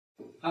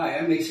Hi,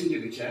 I'm Mason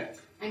Dugacek,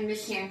 I'm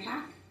Miss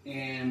Hancock.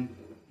 and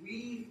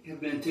we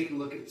have been taking a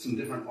look at some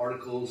different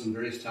articles and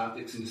various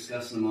topics and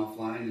discussing them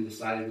offline, and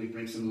decided we'd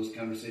bring some of those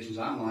conversations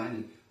online,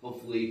 and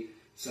hopefully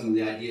some of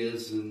the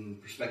ideas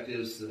and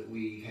perspectives that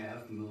we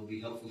have will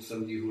be helpful to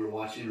some of you who are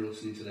watching or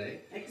listening today.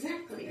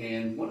 Exactly.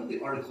 And one of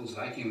the articles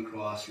that I came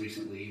across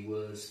recently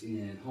was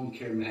in Home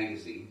Care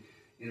Magazine,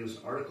 and it was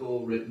an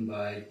article written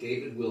by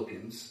David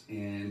Wilkins,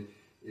 and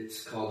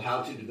it's called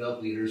How to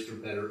Develop Leaders for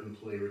Better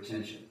Employee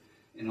Retention.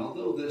 And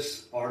although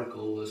this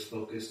article was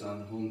focused on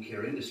the home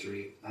care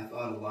industry, I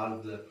thought a lot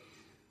of the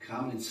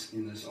comments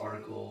in this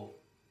article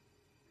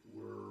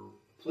were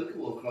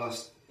applicable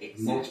across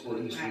multiple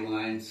industry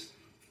lines,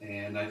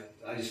 and I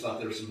just thought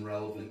there were some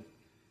relevant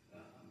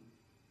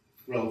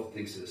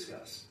things to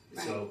discuss.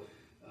 Right. So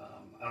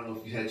I don't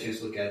know if you had a chance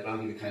to look at it, but I'll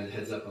give you kind of a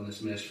heads up on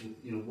this, Mish.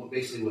 You know, what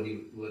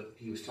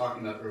he was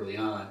talking about early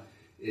on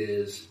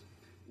is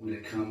when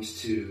it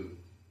comes to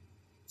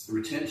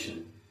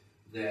retention,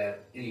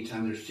 that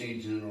anytime there's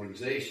change in an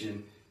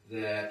organization,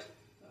 that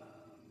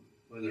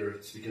whether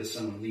it's because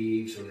someone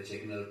leaves or they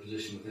take another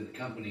position within the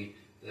company,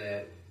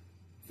 that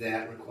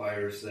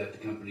requires that the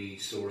company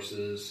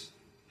sources,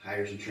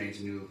 hires and trains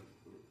a new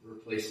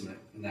replacement,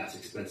 and that's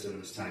expensive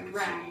and it's time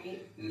consuming.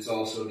 Right. And it's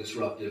also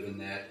disruptive in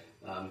that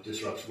it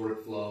disrupts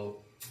workflow.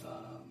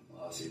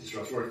 It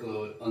disrupts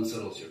workflow, it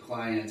unsettles your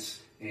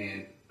clients,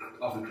 and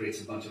often creates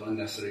a bunch of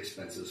unnecessary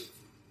expenses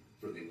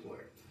for the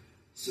employer.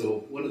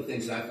 So one of the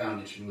things that I found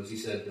interesting was he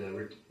said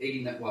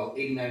while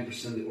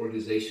 89% of the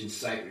organizations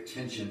cite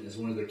retention as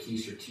one of their key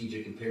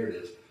strategic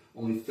imperatives,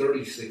 only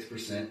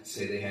 36%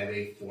 say they have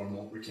a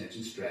formal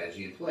retention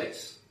strategy in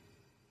place.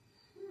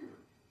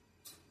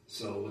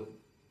 So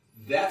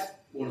that's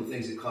one of the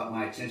things that caught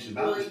my attention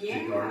about this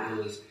particular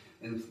article is,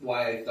 and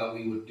why I thought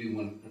we would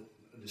do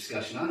a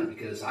discussion on it,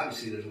 because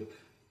obviously there's a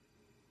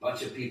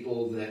bunch of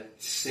people that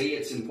say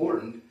it's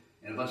important,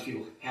 and a bunch of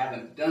people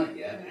haven't done it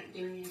yet. They're not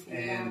doing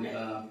anything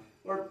about it.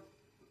 Or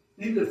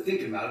maybe they're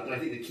thinking about it, but I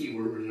think the key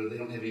word is they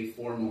don't have a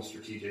formal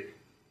strategic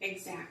plan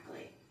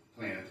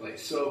in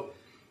place. So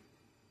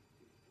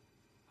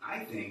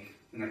I think,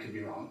 and I could be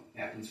wrong, it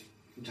happens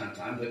from time to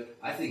time, but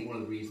I think one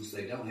of the reasons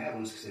they don't have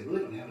one is because they really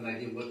don't have an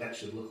idea what that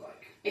should look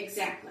like.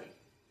 Exactly.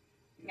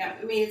 Yeah,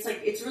 I mean,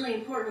 it's really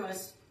important to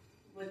us,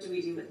 what do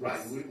we do with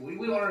right. this? Right. We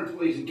want our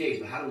employees engaged,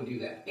 but how do we do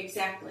that?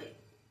 Exactly.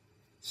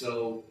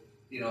 So,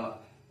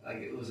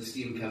 it was a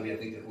Stephen Covey, I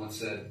think, that once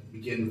said,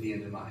 begin with the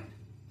end in mind.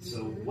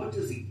 So what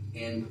does the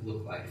end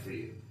look like for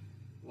you?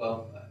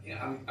 Well,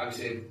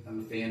 obviously I'm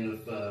a fan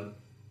of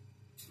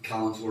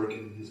Colin's work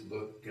in his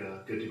book,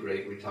 Good to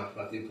Great, where he talked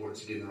about the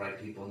importance of getting the right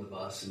people on the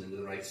bus and into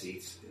the right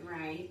seats.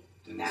 Right.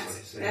 And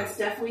that's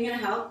definitely going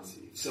to help.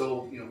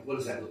 So, what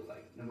does that look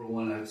like? Number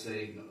one, I would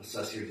say,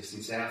 assess your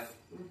existing staff,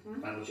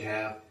 find what you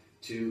have.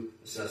 2,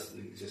 assess the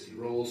existing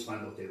roles,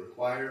 find out what they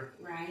require.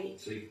 Right.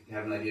 So you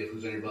have an idea of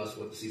who's on your bus,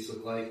 what the seats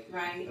look like.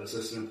 Right. Have a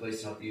system in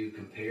place to help you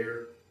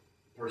compare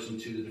person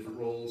to the different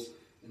roles,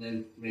 and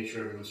then make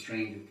sure everyone's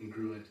trained and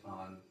congruent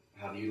on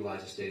how to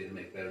utilize this data to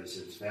make better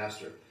decisions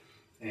faster.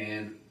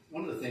 And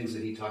one of the things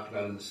that he talked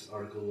about in this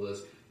article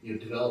was,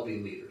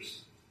 developing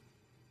leaders.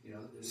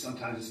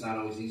 Sometimes it's not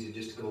always easy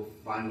just to go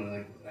find one.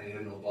 Like I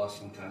had an old boss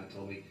one time that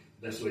told me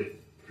the best way to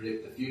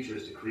predict the future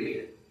is to create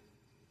it.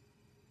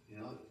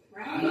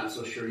 Right. I'm not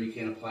so sure you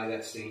can apply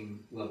that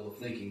same level of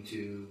thinking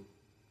to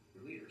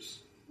your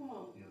leaders.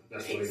 Well,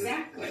 best way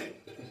exactly.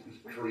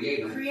 to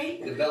create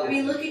them. Develop. I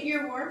mean, look at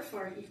your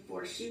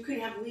workforce. You could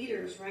have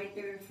leaders right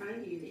there in front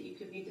of you that you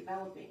could be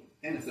developing.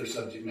 And if they're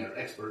subject matter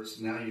experts,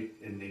 and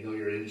they know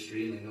your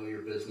industry, and they know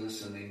your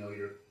business, and they know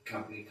your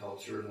company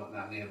culture and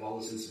whatnot, and they have all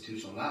this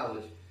institutional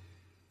knowledge.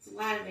 It's a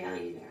lot of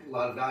value there. A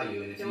lot of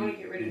value, and don't want to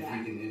get rid of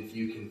that. If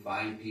you can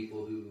find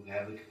people who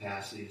have the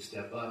capacity to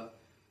step up,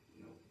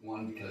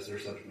 1, because they're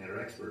subject matter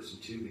experts,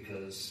 and 2,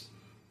 because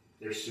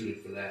they're suited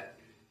for that.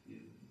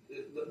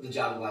 The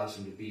job allows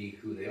them to be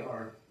who they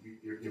are.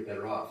 You're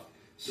better off.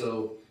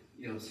 So,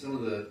 some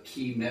of the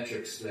key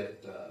metrics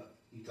that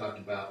he talked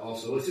about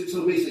also.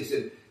 So basically, he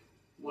said,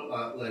 I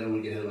don't want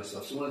to get ahead of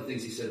myself. So one of the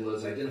things he said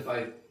was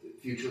identify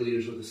future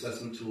leaders with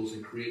assessment tools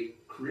and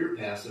create career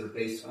paths that are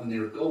based on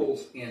their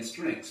goals and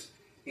strengths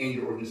and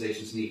your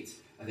organization's needs.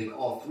 I think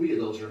all 3 of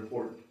those are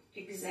important.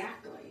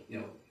 Exactly.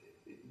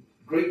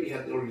 Great you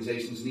have the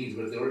organization's needs,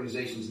 but if the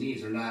organization's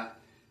needs are not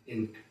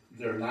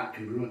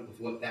congruent with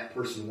what that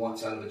person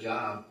wants out of a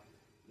job,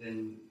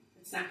 then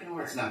it's not going to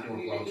work. It's not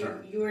going to work long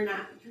term. You're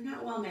not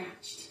well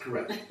matched.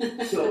 Correct.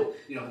 So,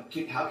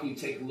 how can you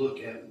take a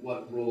look at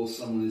what roles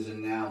someone is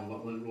in now and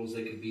what roles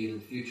they could be in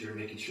the future,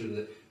 making sure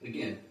that,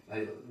 again,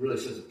 I really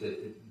says that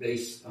it's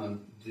based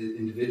on the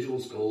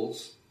individual's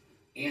goals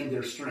and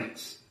their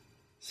strengths.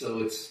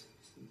 So it's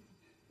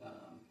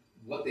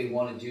what they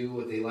want to do,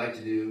 what they like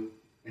to do,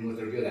 and what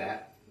they're good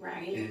at.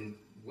 Right. And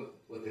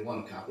what they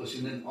want to accomplish,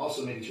 and then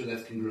also making sure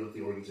that's congruent with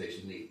the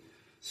organization's need.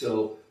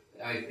 So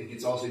I think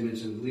it's also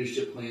mentioned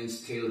leadership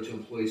plans tailored to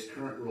employees'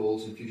 current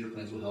roles and future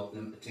plans will help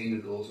them attain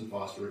their goals and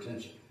foster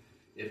retention.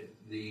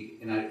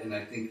 And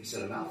I think he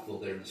said a mouthful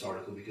there in this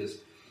article, because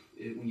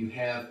when you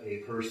have a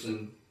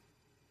person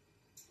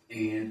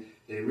and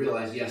they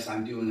realize, yes,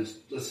 I'm doing this.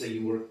 Let's say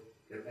you work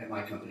at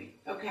my company.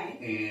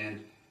 Okay.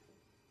 And,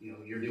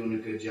 you're doing a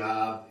good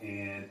job,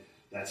 and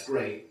that's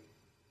great.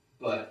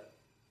 But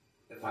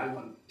if I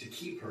want to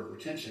keep her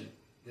retention,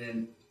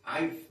 then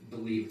I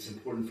believe it's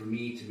important for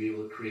me to be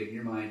able to create in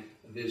your mind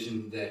a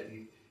vision that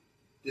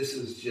this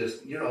is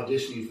just, you're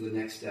auditioning for the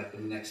next step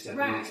and the next step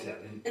and the next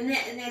step.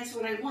 And that's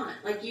what I want.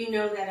 Like,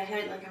 that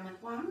ahead. Like, I'm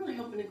like, well, I'm really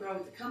hoping to grow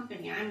with the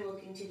company. I'm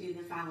looking to do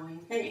the following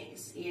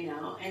things,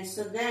 And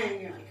so then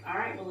you're like, all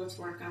right, well, let's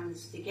work on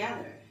this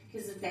together.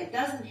 Because if that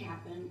doesn't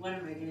happen, what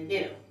am I going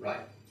to do?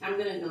 Right. I'm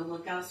going to go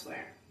look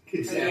elsewhere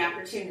Exactly. for the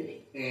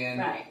opportunity.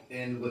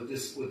 And what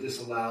this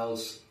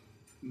allows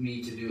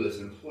me to do as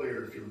an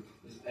employer,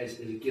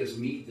 it gives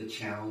me the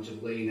challenge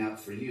of laying out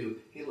for you,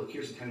 hey, look,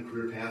 here's the kind of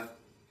career path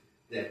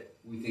that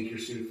we think you're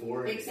suited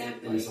for.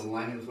 Exactly. And it's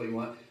alignment with what you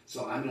want.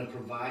 So I'm going to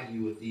provide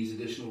you with these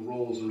additional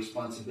roles and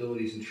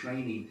responsibilities and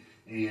training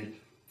and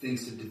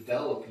things to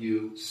develop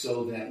you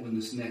so that when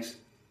this next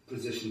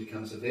position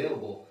becomes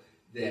available,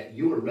 that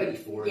you are ready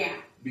for it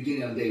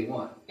beginning on day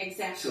one.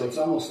 Exactly. So it's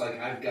almost like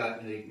I've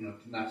got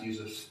not to use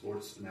a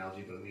sports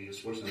analogy, but I'm going to use a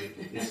sports analogy.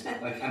 It's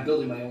like I'm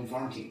building my own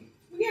farm team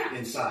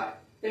inside.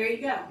 There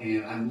you go.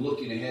 And I'm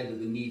looking ahead to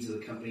the needs of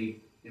the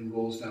company and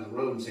roles down the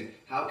road and saying,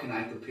 how can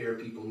I prepare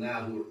people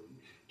now who are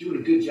doing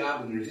a good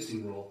job in their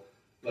existing role,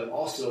 but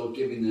also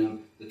giving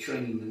them the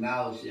training, the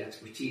knowledge, the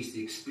expertise,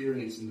 the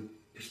experience, and the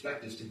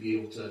perspectives to be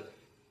able to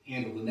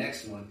handle the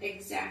next one.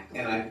 Exactly.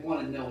 And I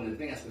want to know in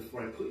advance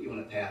before I put you on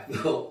a path,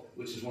 though,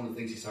 which is one of the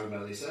things he's talking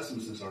about in the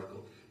assessments in this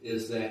article,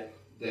 is that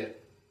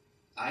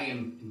I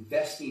am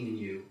investing in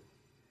you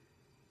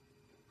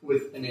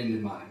with an end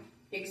in mind.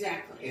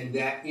 Exactly. And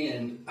that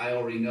end, I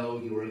already know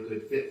you're a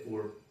good fit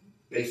for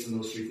based on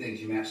those three things.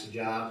 You match the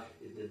job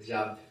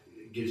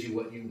gives you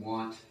what you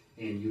want,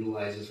 and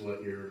utilizes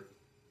what you're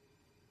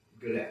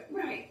good at.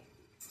 Right.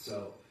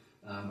 So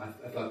I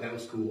thought that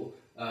was cool.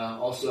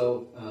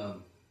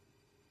 Also,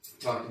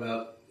 talked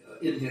about,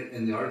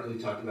 in the article, he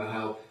talked about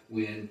how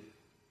when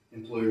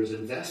employers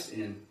invest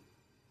in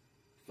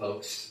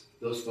folks,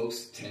 those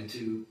folks tend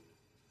to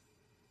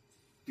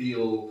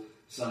feel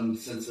some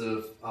sense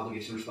of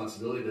obligation,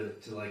 responsibility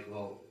to like,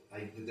 well,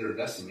 they're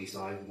investing in me,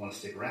 so I want to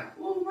stick around.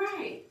 Well,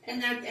 right.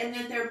 And that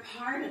they're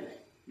part of it.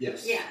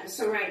 Yes. Yeah,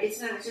 so right.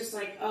 It's not just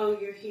like, oh,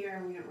 you're here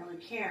and we don't really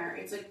care.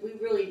 It's like, we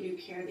really do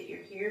care that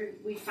you're here.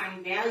 We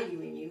find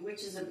value in you,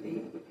 which is a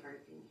big part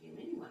of being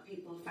human. You want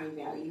people to find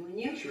value in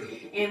you. Sure.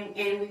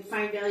 And we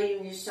find value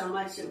in you so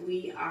much that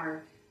we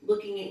are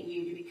looking at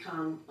you to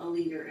become a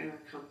leader in our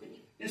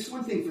company. It's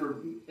one thing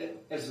for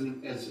as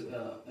an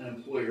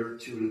employer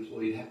to an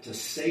employee to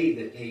say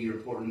that, hey, you're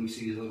important and we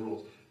see these other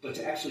roles, but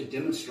to actually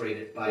demonstrate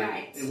it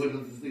by, and one of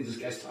the things this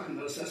guy's talking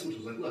about assessments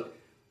was like, look,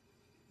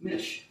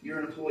 Mish, you're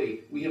an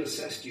employee. We have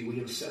assessed you. We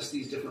have assessed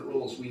these different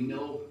roles. We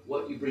know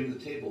what you bring to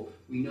the table.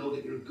 We know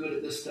that you're good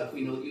at this stuff.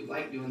 We know that you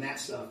like doing that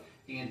stuff.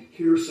 And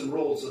here are some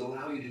roles that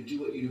allow you to do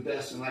what you do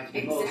best and like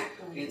to do most.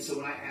 And so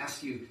when I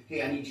ask you,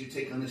 hey, I need you to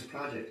take on this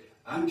project,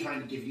 I'm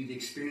trying to give you the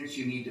experience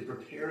you need to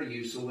prepare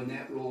you so when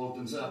that role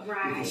opens up, we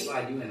can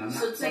slide you in. I'm so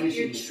not it's like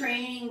you're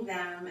training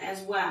them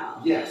as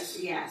well. Yes.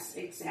 Yes,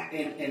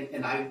 exactly.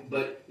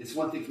 But it's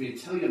one thing for me to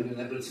tell you I'm doing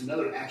that, but it's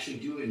another to actually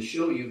do it and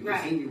show you,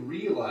 because then you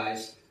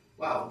realize,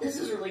 wow, this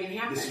is really going to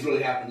happen. This is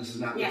really happening. This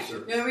is not lip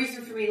service. No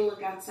reason for me to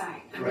look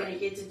outside. I'm going to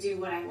get to do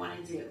what I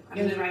want to do. I'm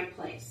in the right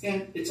place.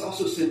 And it's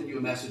also sending you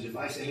a message. If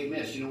I say, hey,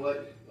 Mish, you know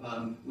what?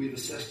 We've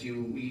assessed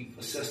you. We've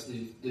assessed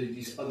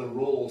these other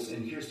roles,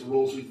 and here's the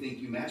roles we think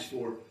you match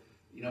for.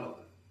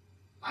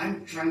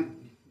 I'm trying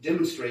to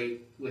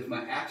demonstrate with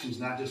my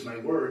actions, not just my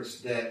words,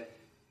 that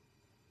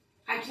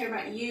I care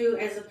about you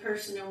as a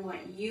person and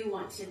what you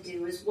want to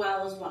do, as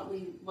well as what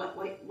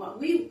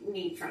we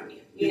need from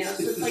you.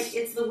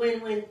 It's the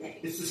win-win thing.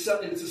 It's a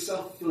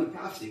self-fulfilling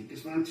prophecy,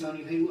 because when I'm telling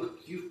you, hey,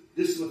 look,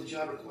 this is what the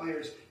job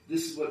requires.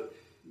 This is what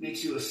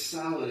makes you a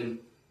solid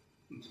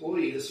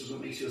employee. This is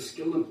what makes you a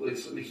skilled employee.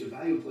 This is what makes you a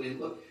valuable employee. And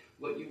look,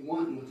 what you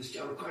want and what this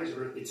job requires,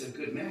 it's a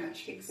good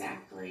match.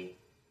 Exactly.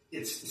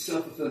 It's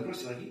self-fulfilling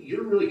prophecy. Like,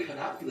 you're really cut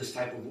out for this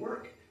type of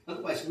work.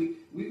 Otherwise,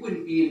 we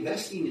wouldn't be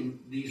investing in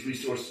these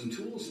resources and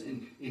tools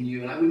in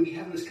you, and I wouldn't be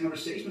having this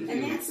conversation with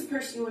you. And that's the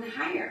person you want to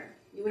hire.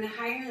 You want to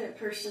hire that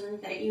person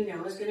that you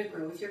know is going to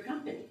grow with your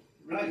company.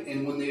 Right.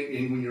 And when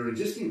you're an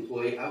existing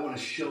employee, I want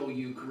to show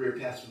you career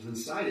paths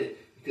inside it,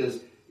 because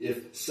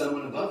if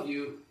someone above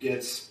you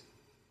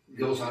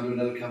goes on to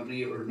another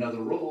company or another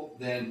role,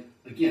 then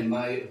again,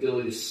 my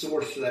ability to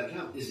source for that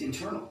job is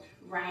internal.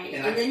 Right.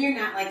 And then you're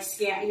not like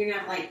scared. You're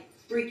not like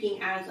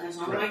freaking out.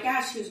 Oh my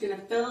gosh, who's going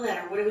to fill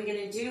that, or what are we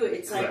going to do?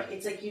 It's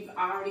like you've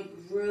already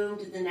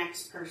groomed the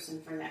next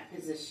person for that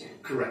position.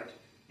 Correct.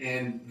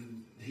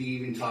 And he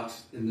even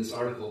talks in this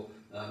article.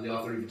 The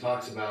author even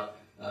talks about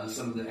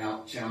some of the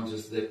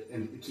challenges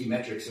and the key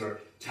metrics are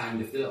time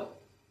to fill.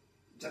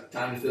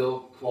 Time to fill,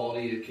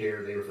 quality of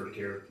care. They refer to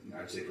care.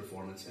 I'd say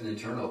performance, and then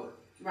turnover.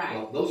 Right.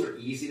 Well, those are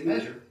easy to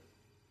measure.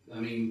 I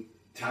mean,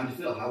 time to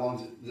fill. How long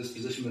has this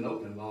position been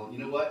open? Well, you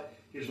know what?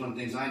 Here's one of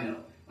the things I know.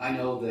 I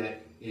know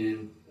that if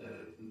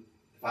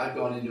I've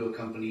gone into a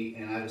company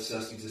and I've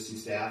assessed existing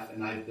staff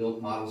and I've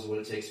built models of what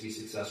it takes to be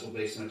successful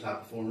based on our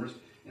top performers,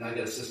 and I've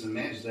got a system to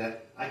manage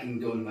that, I can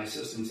go into my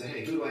system and say,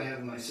 hey, who do I have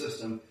in my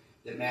system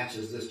that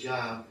matches this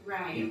job?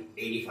 Right.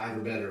 85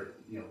 or better,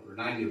 or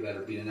 90 or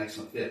better, being an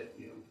excellent fit.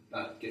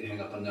 Not getting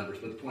hung up on numbers,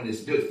 but the point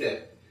is good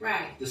fit.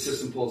 Right. The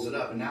system pulls it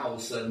up, and now all of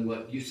a sudden,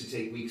 what used to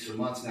take weeks or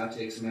months now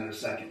takes a matter of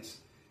seconds.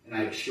 And I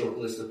have a short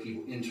list of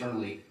people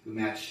internally who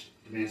match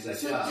demands that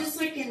job. So just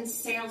like in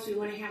sales, we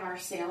want to have our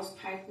sales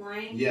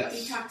pipeline.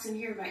 Yes. He talks in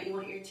here about you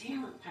want your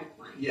talent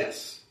pipeline.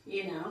 Yes.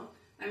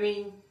 I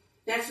mean,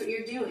 that's what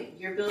you're doing.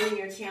 You're building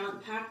your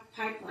talent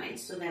pipeline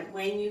so that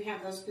when you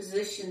have those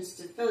positions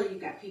to fill,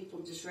 you've got people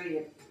just ready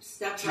to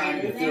step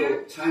right in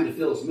there. Time to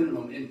fill is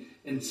minimum,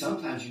 and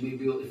sometimes you may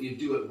be able, if you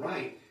do it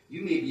right,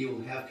 you may be able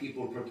to have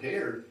people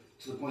prepared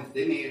to the point that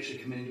they may actually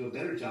come in and do a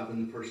better job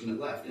than the person that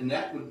left, and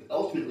that would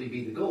ultimately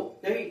be the goal.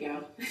 There you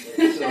go.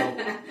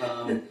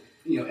 So,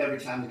 every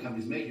time the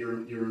company's made, you're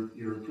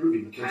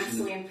improving.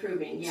 Constantly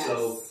improving. Yes.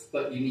 So,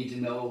 but you need to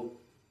know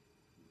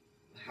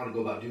how to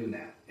go about doing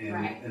that. And,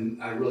 right.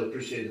 And I really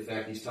appreciate the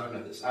fact he's talking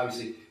about this.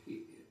 Obviously,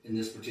 in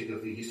this particular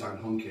thing, he's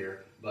talking home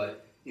care,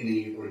 but in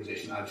any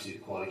organization, obviously, the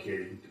quality care,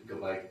 you can go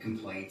by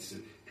complaints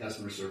and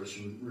customer service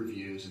and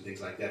reviews and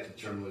things like that to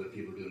determine whether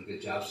people are doing a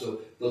good job.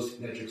 So those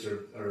metrics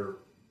are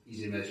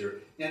easy to measure,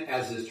 and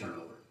as is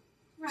turnover.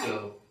 Right.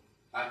 So,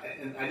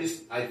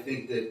 I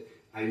think that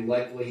I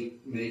like the way he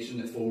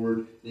mentioned that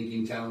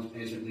forward-thinking talent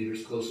management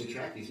leaders closely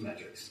track these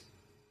metrics,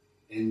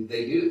 and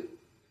they do,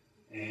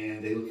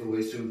 and they look for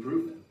ways to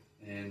improve them.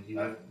 And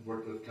I've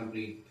worked with a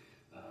company,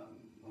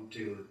 one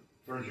particular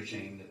furniture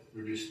chain that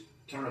reduced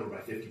turnover by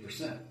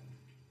 50%.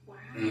 Wow.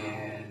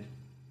 And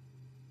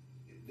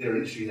their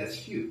industry, that's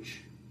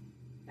huge.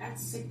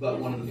 That's significant. But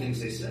one of the things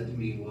they said to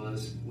me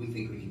was, we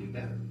think we can do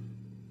better.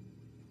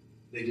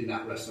 They did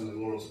not rest on their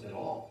laurels at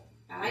all.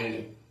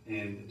 And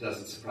it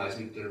doesn't surprise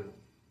me that they're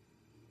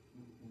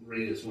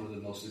rated as one of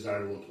the most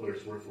desirable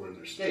employers to work for in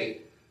their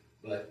state.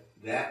 But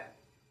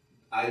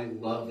I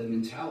love the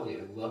mentality.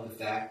 I love the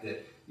fact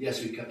that,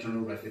 yes, we cut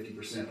turnover by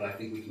 50%, but I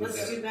think we can do better.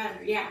 Let's do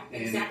better. Yeah,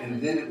 exactly.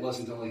 And then it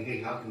wasn't only,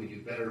 hey, how can we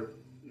do better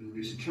in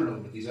reducing turnover,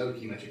 but these other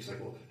key metrics like,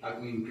 well, how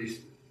can we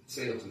increase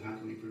sales and how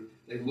can we improve?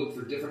 They look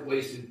for different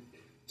ways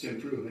to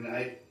improve.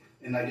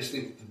 And I just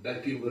think the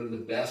people that are the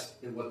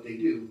best at what they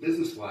do,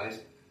 business-wise,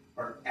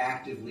 are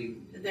actively...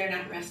 They're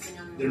not resting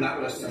on them. They're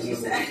not resting on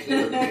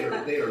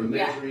them. They are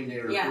measuring, yeah. they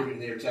are improving,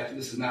 they are attaching.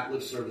 This is not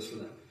lip service for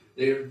them.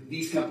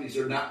 These companies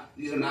are not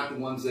the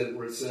ones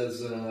where it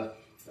says,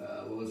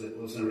 what was it?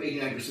 What was the number?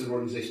 89% of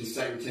organizations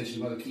cite retention as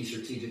one of the key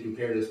strategic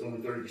imperatives, but only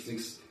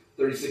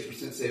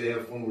 36% say they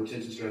have a formal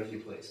retention strategy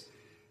in place.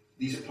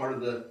 These are part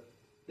of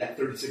that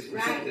 36%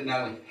 right. that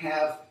not only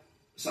have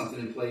something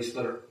in place,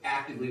 but are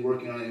actively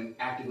working on it and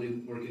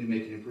actively working to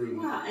make an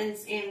improvement. Well, and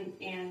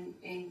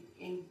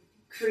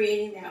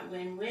creating that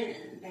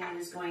win-win that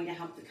is going to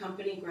help the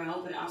company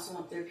grow, but also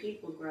help their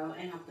people grow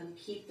and help them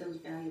keep those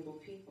valuable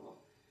people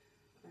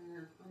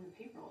on the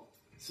payroll.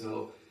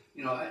 So,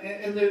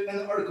 and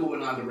the article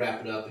went on to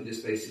wrap it up and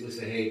just basically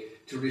say, hey,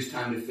 to reduce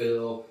time to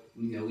fill,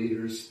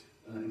 leaders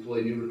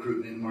employ new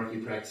recruitment and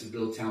marketing practices,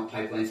 build talent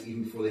pipelines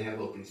even before they have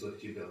openings. Look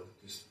at you go.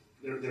 Just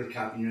they're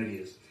copying your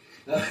ideas.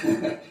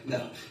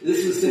 No, this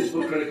is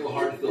essential, critical,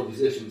 hard to fill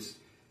positions,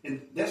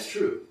 and that's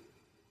true.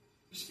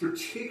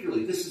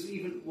 Particularly, this is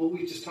even what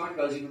we just talked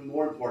about is even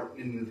more important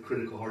in the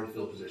critical, hard to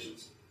fill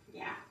positions.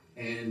 Yeah.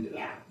 And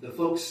the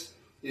folks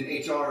in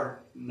HR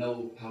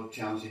know how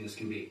challenging this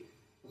can be.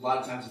 A lot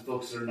of times the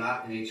folks that are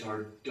not in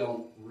HR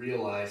don't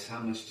realize how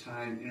much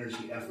time,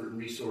 energy, effort, and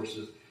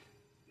resources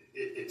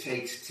it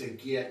takes to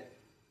get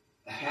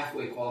a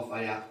halfway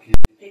qualified applicant.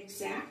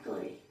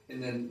 Exactly.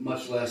 And then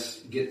much less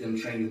get them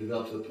trained and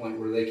developed to the point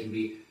where they can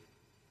be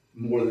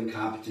more than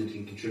competent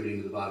in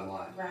contributing to the bottom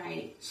line.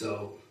 Right.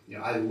 So,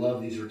 I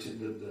love these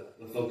the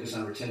focus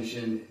on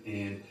retention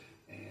and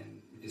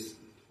just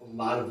a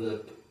lot of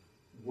the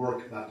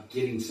work about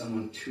getting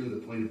someone to the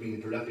point of being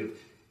productive,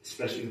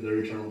 especially with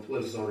their internal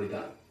employees, is already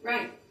done.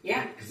 Right.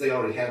 Yeah. Because they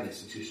already have the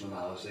institutional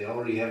knowledge. They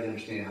already have the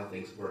understanding how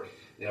things work.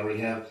 They already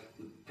have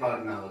the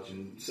product knowledge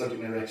and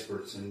subject matter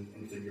experts. And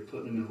if you're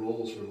putting them in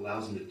roles where it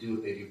allows them to do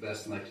what they do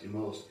best and like to do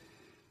most,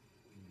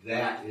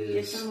 that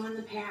is... Get them on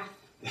the path.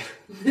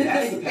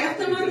 That's the path. Get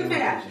them on the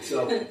path.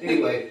 So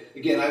anyway,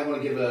 again, I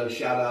want to give a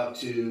shout out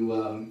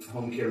to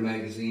Home Care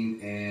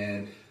Magazine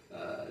and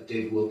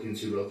David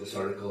Wilkins, who wrote this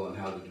article on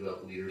how to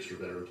develop leaders for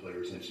better employee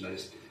retention.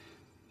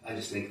 I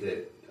just think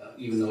that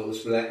even though it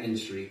was for that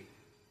industry,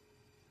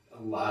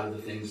 a lot of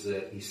the things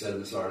that he said in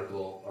this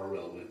article are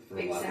relevant for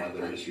a lot of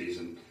other industries,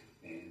 and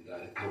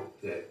I hope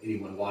that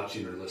anyone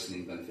watching or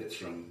listening benefits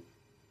from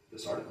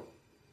this article.